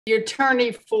the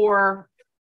attorney for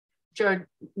Judge,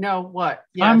 no, what?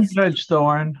 Yes. I'm Judge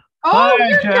Thorne. Oh, hi,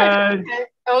 you're Judge.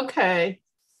 Okay.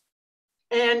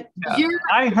 And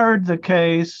I heard the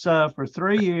case for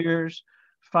 3 years,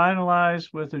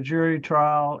 finalized with a jury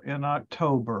trial in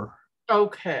October.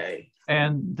 Okay.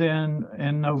 And then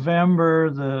in November,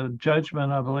 the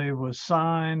judgment, I believe, was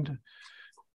signed.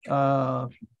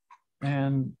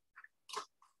 And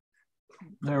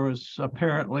there was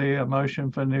apparently a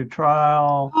motion for new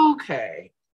trial.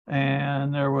 Okay.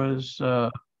 And there was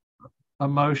a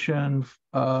motion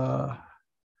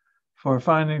for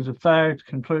findings of fact,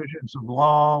 conclusions of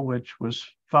law, which was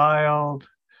filed.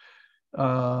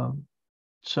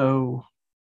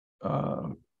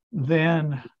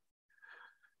 Then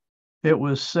it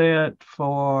was set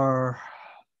for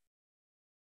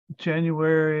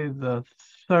January the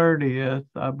 30th,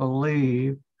 I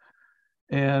believe,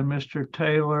 and Mr.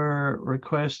 Taylor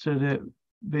requested it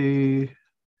be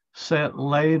set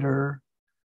later,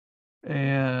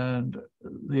 and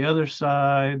the other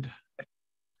side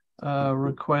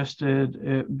requested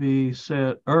it be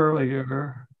set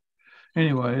earlier.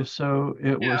 Anyway, so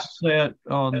it was set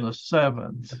on the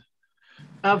 7th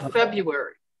of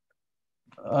February.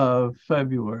 Of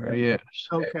February, yes.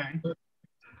 Okay.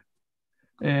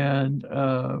 And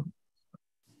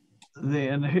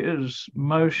then his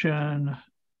motion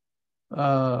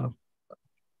to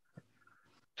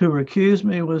recuse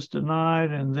me was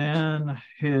denied, and then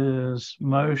his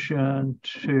motion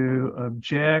to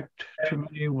object to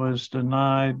me was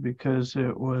denied because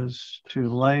it was too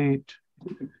late.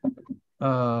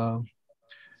 But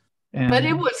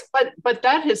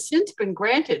that has since been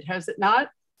granted, has it not?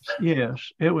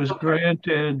 Yes, it was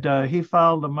granted. He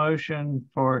filed a motion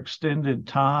for extended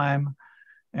time,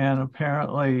 and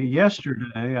apparently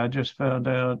yesterday I just found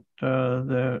out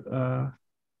that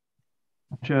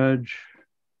Judge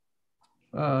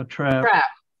Trapp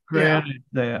granted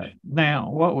that.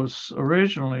 Now, what was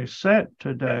originally set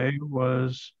today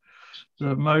was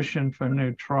the motion for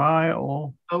new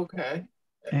trial. Okay.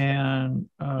 And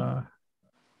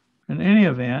in any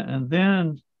event, and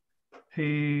then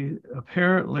he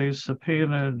apparently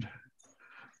subpoenaed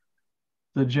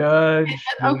the judge.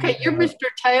 Okay, you're Mr.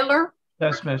 Taylor?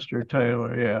 That's Mr.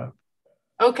 Taylor, yeah.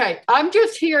 Okay, I'm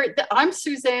just here. I'm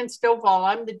Suzanne Stovall.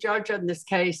 I'm the judge on this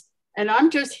case, and I'm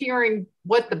just hearing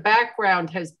what the background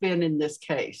has been in this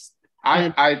case.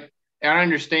 I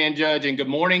understand, Judge, and good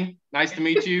morning. Nice to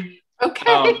meet you.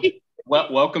 Okay.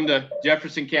 Welcome to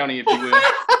Jefferson County, if you will.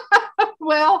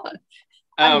 Well,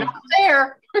 I'm not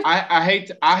there.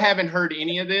 I haven't heard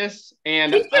any of this,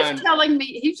 and he's just telling me.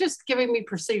 He's just giving me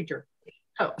procedure.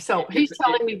 So he's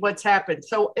telling me what's happened.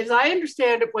 So as I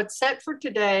understand it, what's set for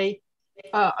today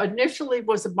initially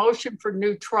was a motion for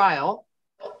new trial,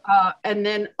 and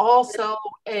then also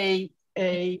a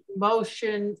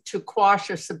motion to quash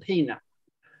a subpoena.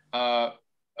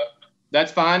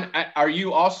 That's fine. Are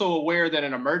you also aware that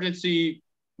an emergency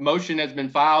motion has been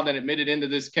filed and admitted into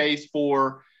this case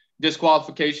for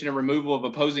disqualification and removal of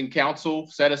opposing counsel,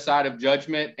 set aside of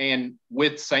judgment, and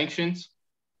with sanctions?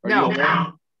 Are you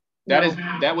aware?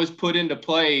 That was put into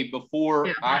play before.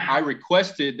 I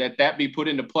requested that be put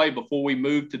into play before we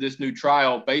moved to this new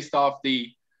trial based off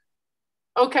the.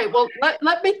 Okay, well,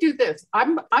 let me do this.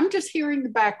 I'm just hearing the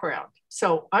background.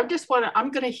 So I'm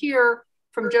going to hear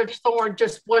from Judge Thorne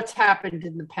just what's happened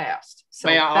in the past.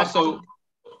 So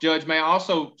Judge, may I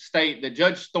also state that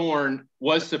Judge Thorne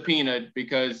was subpoenaed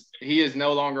because he is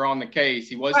no longer on the case.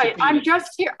 He was subpoenaed. I'm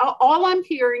just here. All I'm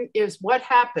hearing is what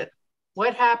happened.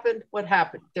 What happened? What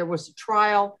happened? There was a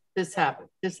trial. This happened.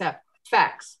 This happened.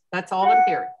 Facts. That's all I'm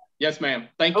hearing. Yes, ma'am.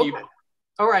 Thank you.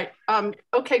 All right.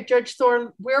 Okay, Judge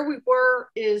Thorne, where we were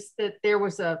is that there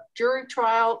was a jury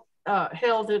trial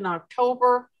held in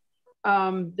October.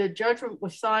 The judgment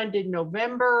was signed in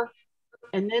November,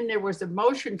 and then there was a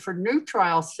motion for new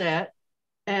trial set,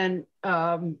 and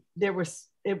it was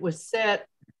set,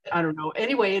 I don't know.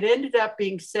 Anyway, it ended up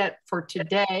being set for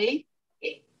today.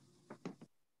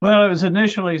 Well, it was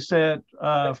initially set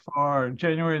for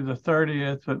January the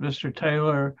 30th, but Mr.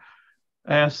 Taylor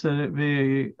asked that it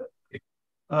be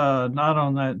not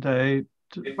on that date.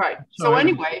 Right. So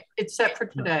anyway, it's set for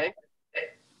today.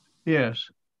 Yes.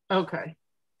 Okay.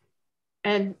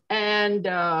 And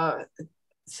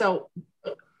so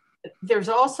there's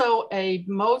also a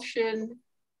motion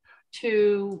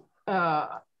for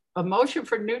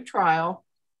new trial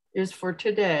is for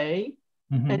today.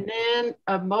 Mm-hmm. And then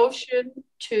a motion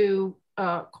to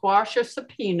quash a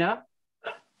subpoena.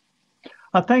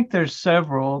 I think there's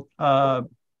several.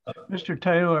 Mr.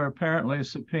 Taylor apparently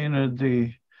subpoenaed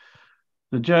the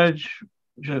judge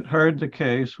that heard the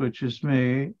case, which is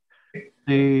me,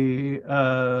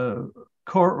 the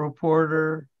court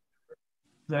reporter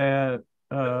that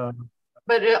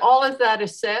but all of that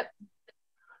is set.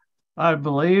 I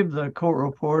believe the court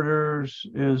reporters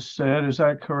is set. Is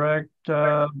that correct,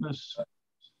 Ms.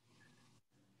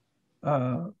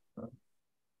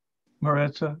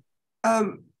 Maritza?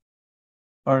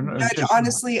 Judge,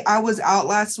 honestly, I was out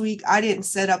last week. I didn't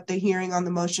set up the hearing on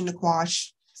the motion to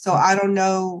quash, so I don't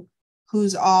know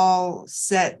who's all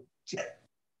set.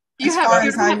 As far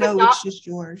as I know, it's just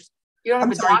yours. You don't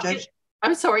have a docket? Judge.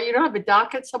 I'm sorry, you don't have a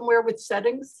docket somewhere with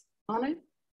settings on it?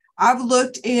 I've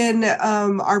looked in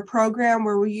our program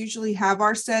where we usually have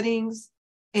our settings,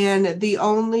 and the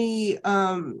only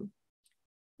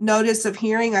notice of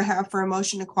hearing I have for a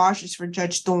motion to quash is for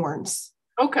Judge Thorne's.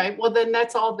 Okay, well then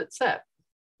that's all that's set.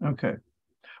 Okay,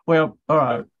 well, all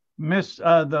right, Miss,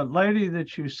 the lady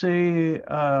that you see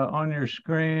on your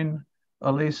screen,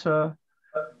 Elisa,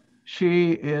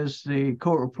 she is the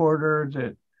court reporter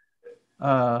that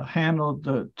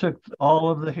took all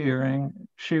of the hearing.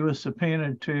 She was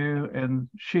subpoenaed too, and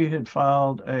she had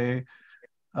filed a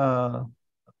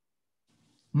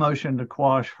motion to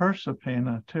quash her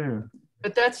subpoena too.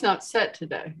 But that's not set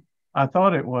today. I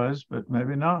thought it was, but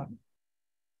maybe not.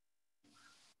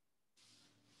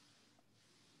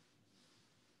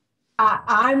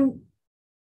 I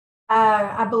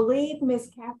believe Miss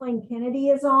Kathleen Kennedy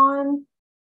is on.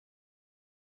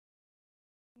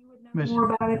 You would know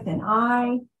more about it than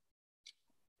I.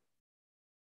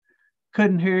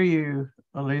 Couldn't hear you,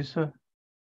 Elisa.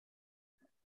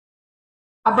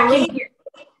 I believe.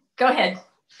 Go ahead.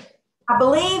 I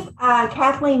believe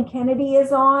Kathleen Kennedy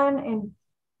is on, and you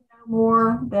know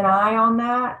more than I on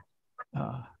that.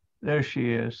 There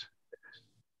she is.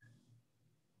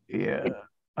 Yeah,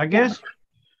 I guess.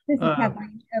 This is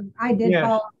Kathleen. I did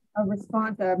file a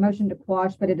response, a motion to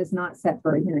quash, but it is not set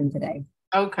for a hearing today.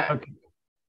 Okay. Okay.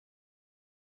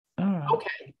 All right.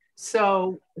 Okay.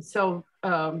 So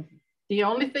the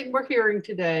only thing we're hearing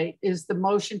today is the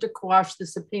motion to quash the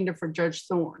subpoena for Judge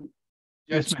Thorne.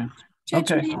 Yes, ma'am.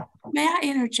 Judge, okay. May I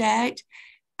interject?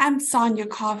 I'm Sonia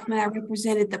Kaufman. I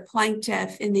represented the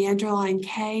plaintiff in the underlying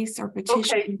case or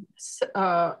petition.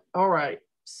 Okay. All right.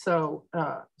 So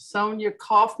Sonia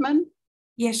Kaufman.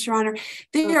 Yes, Your Honor.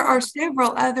 There are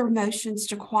several other motions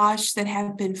to quash that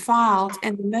have been filed,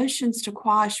 and the motions to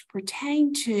quash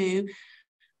pertain to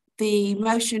the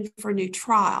motion for new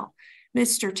trial.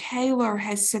 Mr. Taylor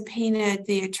has subpoenaed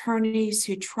the attorneys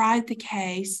who tried the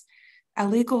case, a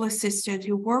legal assistant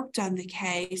who worked on the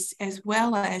case, as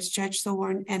well as Judge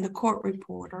Thorne and the court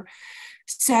reporter.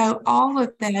 So all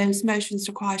of those motions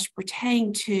to quash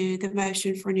pertain to the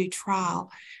motion for new trial.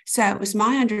 So it was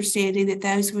my understanding that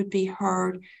those would be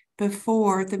heard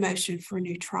before the motion for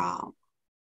new trial.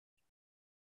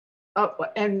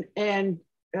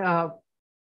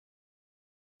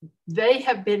 They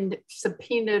have been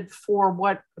subpoenaed for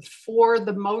what? For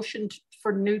the motion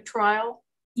for new trial?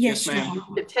 Yes, Your Honor.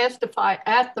 To testify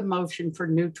at the motion for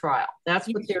new trial. That's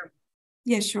what they're.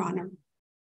 Yes, Your Honor.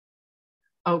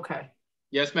 Okay.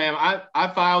 Yes, ma'am.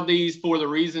 I filed these for the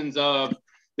reasons of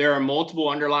there are multiple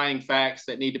underlying facts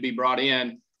that need to be brought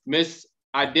in.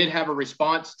 I did have a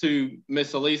response to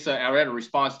Miss Elisa. I had a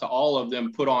response to all of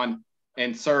them put on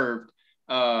and served,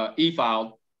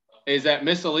 e-filed. Is that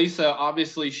Miss Elisa,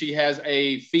 obviously she has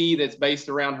a fee that's based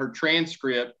around her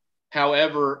transcript.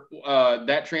 However,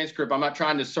 that transcript, I'm not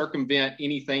trying to circumvent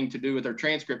anything to do with her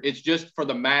transcript. It's just for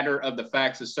the matter of the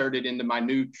facts asserted into my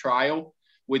new trial.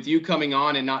 With you coming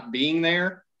on and not being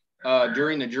there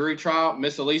during the jury trial,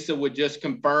 Miss Elisa would just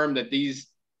confirm that these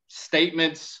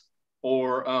statements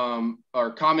or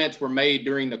comments were made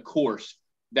during the course.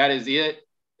 That is it.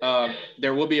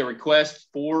 There will be a request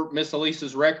for Miss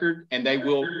Elisa's record, and they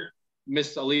will,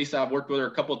 Miss Elisa, I've worked with her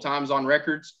a couple of times on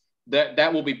records,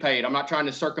 that will be paid. I'm not trying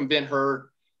to circumvent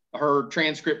her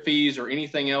transcript fees or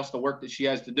anything else, the work that she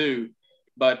has to do.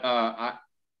 But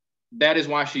that is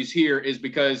why she's here, is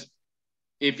because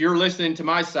if you're listening to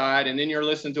my side and then you're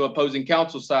listening to opposing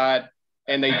counsel side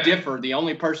and they differ, the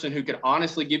only person who could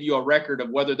honestly give you a record of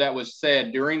whether that was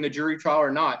said during the jury trial or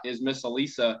not is Miss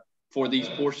Elisa for these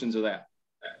portions of that.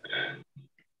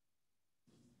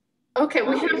 Okay,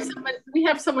 we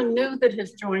have someone new that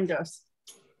has joined us.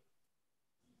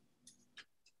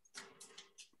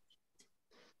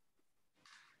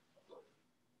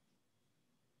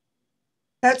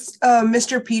 That's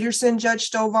Mr. Peterson,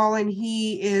 Judge Stovall, and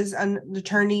he is an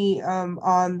attorney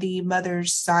on the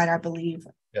mother's side, I believe.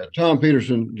 Yeah, Tom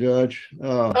Peterson, Judge.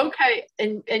 Okay,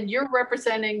 and you're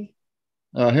representing?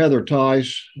 Heather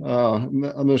Tice.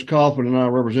 Ms. Kaufman and I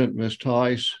represent Ms.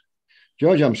 Tice.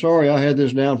 Judge, I'm sorry, I had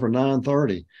this down for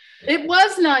 9:30. It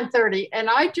was 9:30, and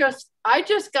I just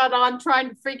got on trying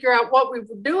to figure out what we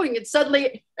were doing, and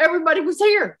suddenly everybody was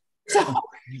here.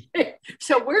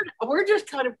 So we're just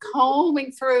kind of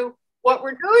combing through what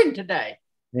we're doing today.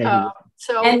 And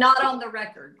not on the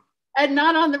record. And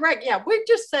not on the record. Yeah, we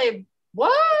just say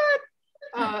what,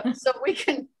 so we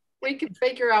can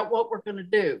figure out what we're going to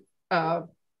do.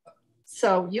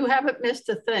 So you haven't missed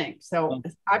a thing. So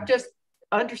I just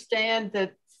understand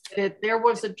that there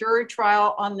was a jury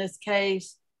trial on this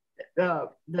case. The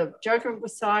judgment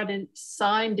was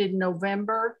signed in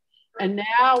November, and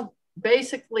now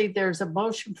basically there's a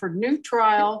motion for new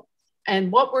trial. And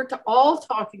what we're all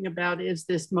talking about is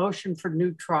this motion for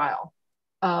new trial,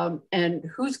 and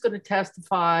who's going to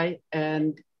testify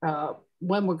and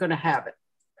when we're going to have it.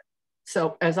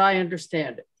 So as I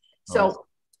understand it. So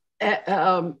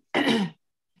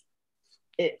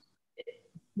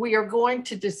we are going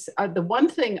to the one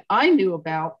thing I knew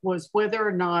about was whether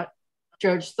or not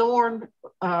Judge Thorne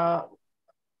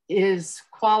is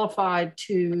qualified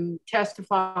to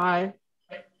testify.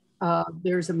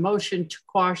 There's a motion to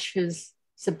quash his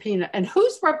subpoena. And who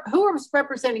is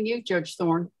representing you, Judge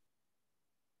Thorne?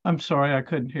 I'm sorry, I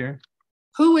couldn't hear.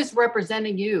 Who is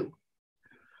representing you?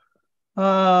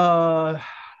 Mr.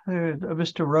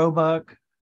 Roebuck.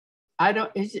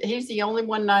 He's the only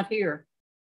one not here,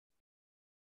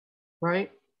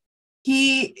 right?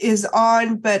 He is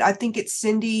on, but I think it's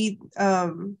Cindy.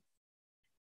 Can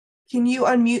you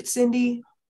unmute Cindy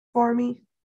for me?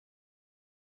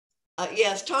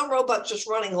 Yes, Tom Roebuck's just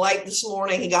running late this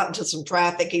morning. He got into some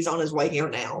traffic. He's on his way here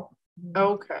now.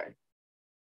 Okay.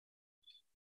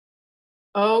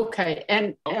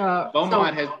 And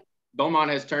Beaumont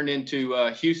has turned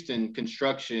into Houston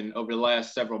construction over the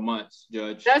last several months,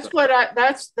 Judge. That's what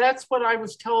I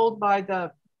was told by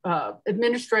the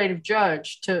administrative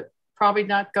judge, to probably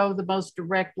not go the most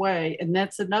direct way, and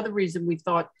that's another reason we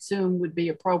thought Zoom would be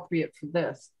appropriate for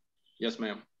this. Yes,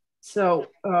 ma'am. So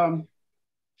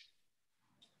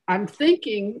I'm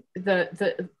thinking that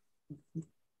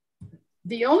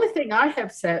the only thing I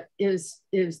have set is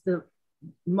the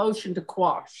motion to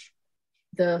quash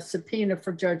the subpoena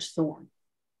for Judge Thorne.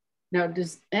 Now,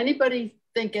 does anybody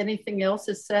think anything else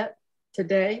is set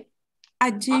today? I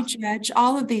do, Judge.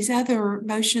 All of these other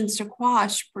motions to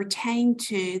quash pertain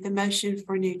to the motion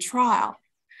for new trial.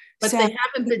 But they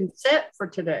haven't been set for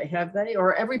today, have they?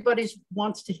 Or everybody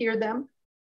wants to hear them?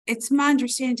 It's my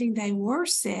understanding they were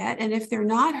set, and if they're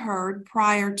not heard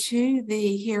prior to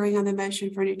the hearing on the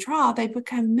motion for new trial, they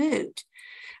become moot.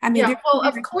 I mean, yeah, well,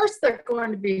 of course they're going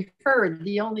to be heard.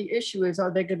 The only issue is, are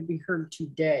they going to be heard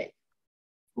today?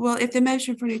 Well, if the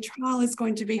motion for new trial is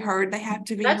going to be heard, they have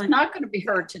to be heard. That's not going to be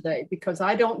heard today because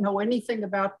I don't know anything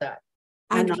about that.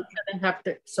 I'm not going to have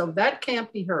to, so that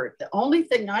can't be heard. The only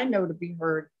thing I know to be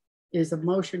heard is a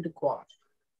motion to quash.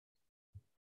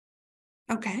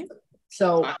 Okay.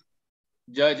 So,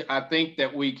 Judge, I think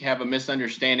that we have a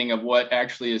misunderstanding of what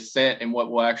actually is set and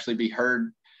what will actually be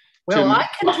heard. Well, I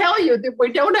can tell you that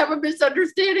we don't have a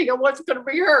misunderstanding of what's going to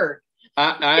be heard.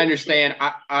 I understand.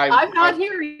 I'm not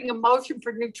hearing a motion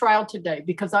for new trial today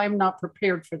because I'm not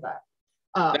prepared for that.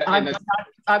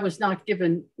 I was not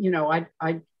given,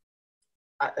 I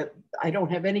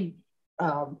don't have any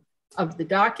of the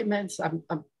documents. I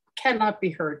cannot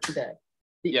be heard today.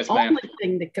 The only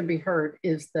thing that can be heard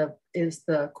is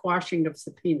the quashing of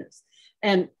subpoenas,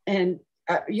 and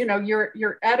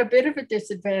you're at a bit of a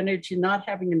disadvantage in not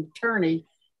having an attorney,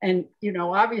 and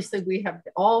obviously we have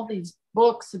all these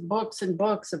books and books and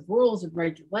books of rules and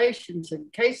regulations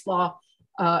and case law,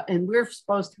 and we're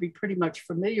supposed to be pretty much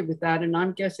familiar with that. And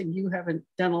I'm guessing you haven't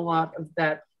done a lot of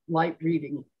that light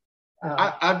reading.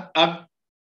 I've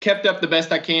kept up the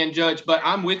best I can, Judge, but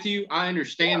I'm with you. I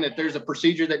understand that there's a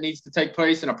procedure that needs to take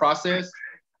place in a process.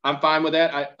 I'm fine with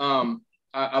that.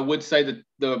 I would say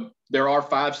that there are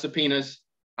 5 subpoenas.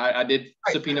 I did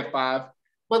subpoena 5.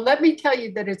 Well, let me tell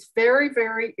you that it's very,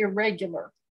 very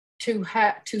irregular to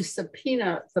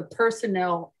subpoena the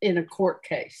personnel in a court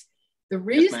case. The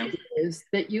reason is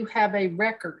that you have a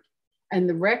record, and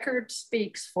the record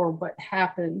speaks for what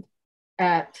happened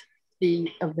at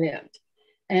the event.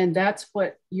 And that's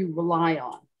what you rely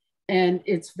on. And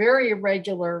it's very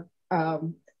irregular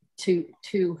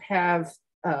to have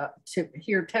to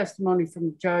hear testimony from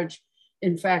the judge.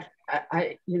 In fact,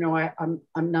 I'm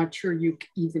not sure you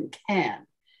even can.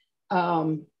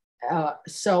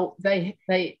 So they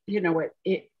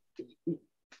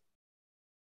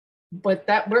but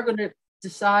that we're going to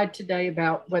decide today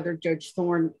about whether Judge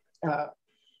Thorne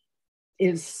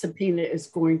subpoena is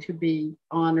going to be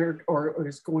honored or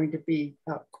is going to be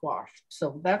quashed.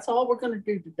 So that's all we're going to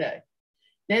do today.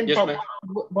 Then yes,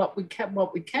 what we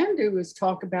can do is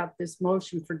talk about this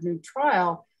motion for new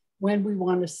trial when we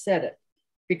want to set it,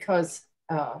 because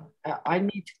I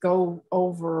need to go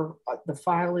over the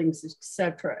filings,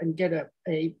 etc., and get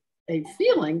a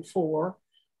feeling for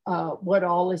what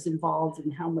all is involved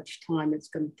and how much time it's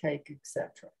going to take,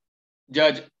 etc.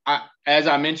 Judge, as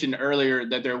I mentioned earlier,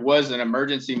 that there was an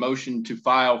emergency motion to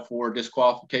file for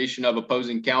disqualification of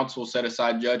opposing counsel, set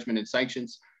aside judgment and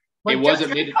sanctions. But it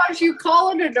wasn't because you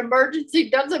call it an emergency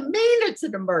doesn't mean it's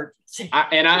an emergency.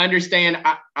 And I understand.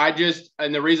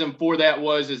 And the reason for that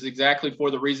is exactly for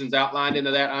the reasons outlined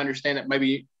into that. I understand that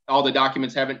maybe all the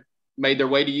documents haven't made their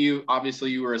way to you.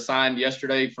 Obviously, you were assigned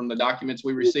yesterday from the documents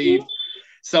we received.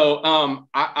 So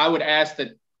I would ask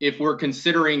that if we're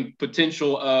considering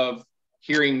potential of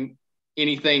hearing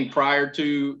anything prior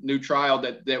to new trial,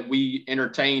 that we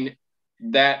entertain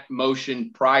that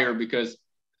motion prior, because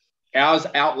as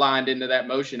outlined into that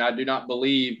motion, I do not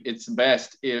believe it's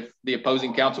best if the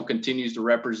opposing counsel continues to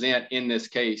represent in this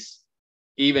case,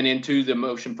 even into the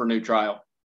motion for new trial.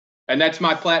 And that's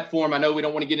my platform. I know we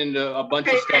don't want to get into a bunch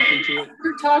of stuff into it.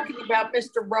 You're talking about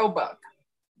Mr. Roebuck.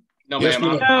 No, Yes,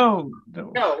 ma'am.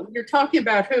 No, you're talking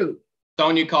about who?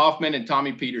 Sonia Kaufman and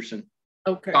Tommy Peterson.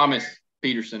 Okay. Thomas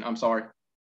Peterson, I'm sorry.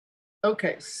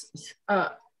 Okay.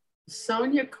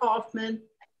 Sonia Kaufman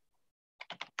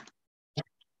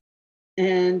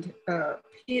and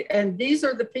these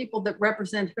are the people that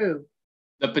represent who?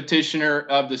 The petitioner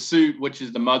of the suit, which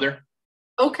is the mother.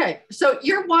 Okay, so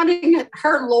you're wanting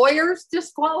her lawyers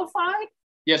disqualified?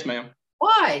 Yes, ma'am.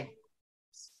 Why?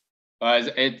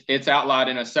 It's outlined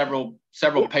in several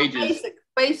pages.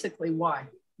 Basically, why?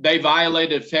 They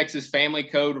violated Texas Family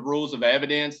Code rules of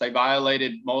evidence. They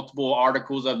violated multiple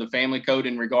articles of the Family Code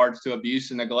in regards to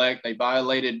abuse and neglect. They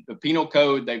violated the penal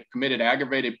code. They've committed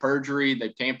aggravated perjury.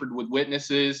 They've tampered with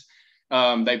witnesses.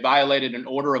 They violated an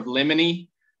order of limine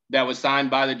that was signed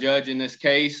by the judge in this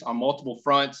case on multiple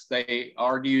fronts. They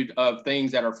argued of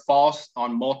things that are false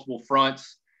on multiple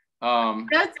fronts. You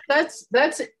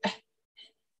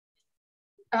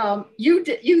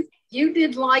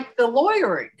did like the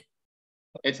lawyering.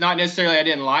 It's not necessarily I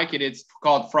didn't like it. It's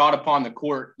called fraud upon the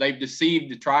court. They've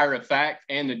deceived the trier of fact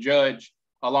and the judge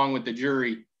along with the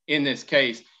jury in this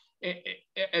case.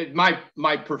 My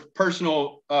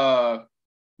personal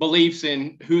beliefs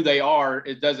in who they are,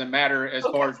 it doesn't matter as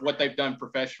far as what they've done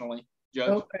professionally, Judge.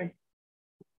 Okay.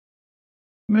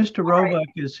 Mr. Roebuck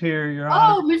is here, Your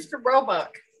Honor. Oh, Mr.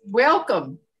 Roebuck,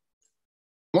 welcome.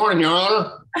 Morning, Your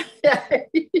Honor.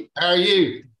 How are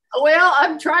you? Well,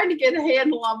 I'm trying to get a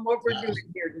handle on what we're doing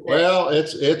here today. Well,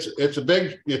 it's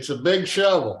a big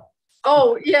shovel.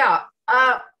 Oh yeah.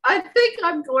 I think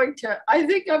I'm going to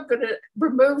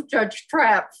remove Judge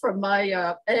Trapp from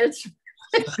my answer.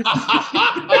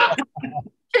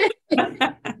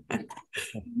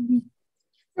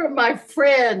 From my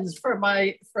friends, from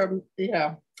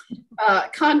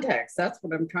context. That's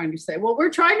what I'm trying to say. Well,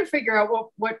 we're trying to figure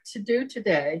out what to do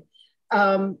today.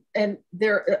 And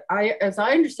as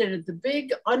I understand it, the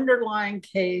big underlying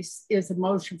case is a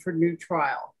motion for new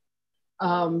trial.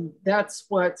 That's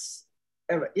what's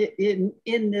in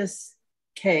this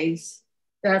case.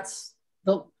 That's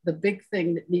the big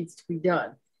thing that needs to be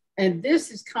done. And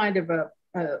this is kind of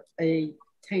a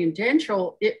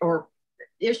tangential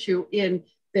issue in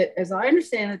that, as I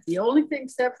understand it, the only thing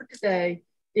set for today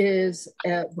is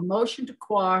the motion to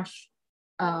quash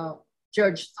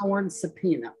Judge Thorne's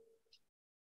subpoena.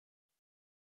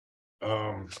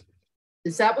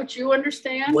 Is that what you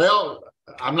understand? Well,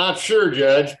 I'm not sure,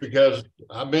 Judge, because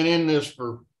I've been in this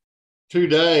for 2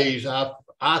 days. I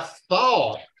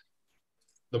thought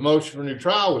the motion for new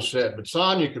trial was set, but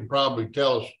Sonia can probably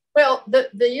tell us. Well,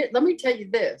 let me tell you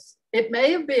this. It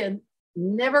may have been,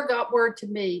 never got word to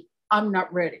me, I'm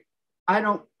not ready.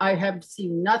 I have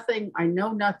seen nothing, I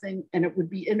know nothing, and it would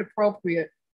be inappropriate,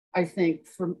 I think,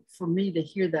 for me to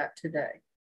hear that today.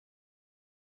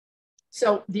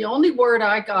 So the only word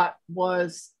I got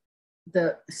was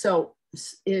the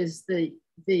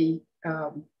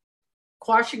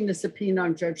quashing the subpoena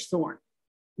on Judge Thorne.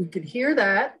 We could hear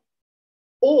that,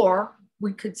 or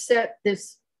we could set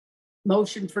this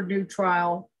motion for new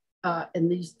trial and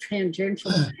these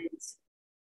tangential things.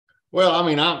 Well, I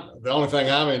mean, the only thing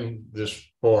I'm in this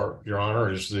for, Your Honor,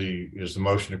 is the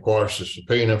motion to quash the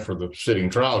subpoena for the sitting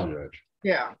trial judge.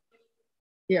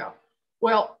 Yeah.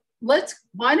 Well,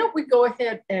 why don't we go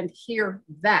ahead and hear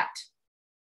that,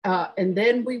 and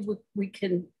then we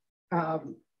can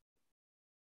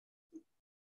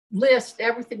list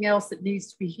everything else that needs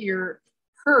to be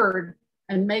heard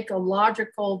and make a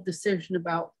logical decision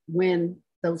about when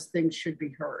those things should be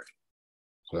heard.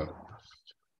 So,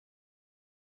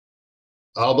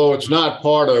 although it's not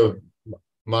part of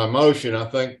my motion, I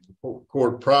think the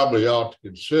court probably ought to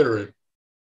consider it.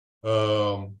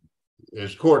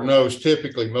 As court knows,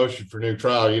 typically motion for new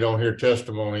trial, you don't hear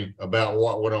testimony about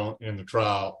what went on in the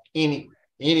trial.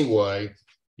 Anyway,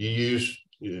 you use,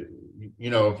 you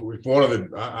know, if one of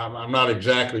the, I'm not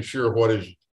exactly sure what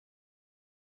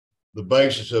the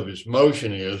basis of his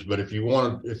motion is, but if you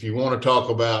want to talk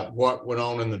about what went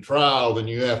on in the trial, then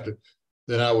you have to,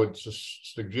 then I would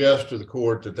suggest to the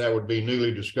court that would be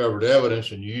newly discovered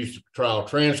evidence, and you use the trial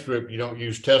transcript. You don't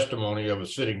use testimony of a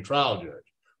sitting trial judge.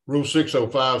 Rule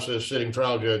 605 says sitting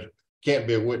trial judge can't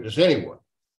be a witness anyway.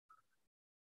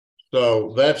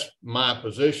 So that's my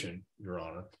position, Your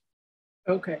Honor.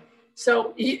 Okay.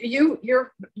 So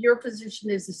your position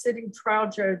is the sitting trial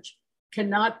judge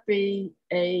cannot be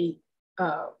a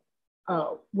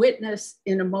witness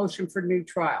in a motion for new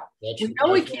trial. We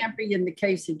know he can't be in the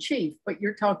case in chief, but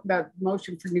you're talking about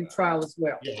motion for new trial as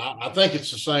well. Yeah, I think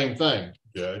it's the same thing,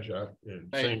 Judge. It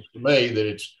seems to me that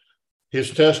it's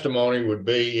his testimony would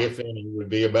be, if any, would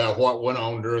be about what went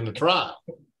on during the trial.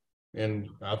 And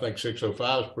I think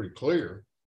 605 is pretty clear.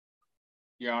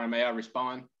 Your Honor, may I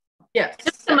respond? Yes.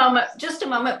 Just a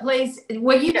moment, please.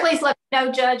 Will you please let me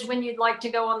know, Judge, when you'd like to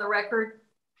go on the record?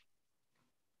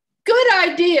 Good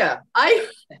idea. I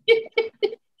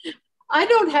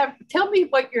don't have, tell me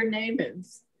what your name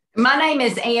is. My name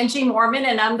is Angie Mormon,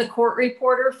 and I'm the court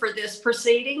reporter for this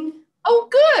proceeding. Oh,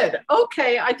 good.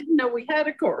 Okay. I didn't know we had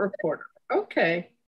a court reporter. Okay.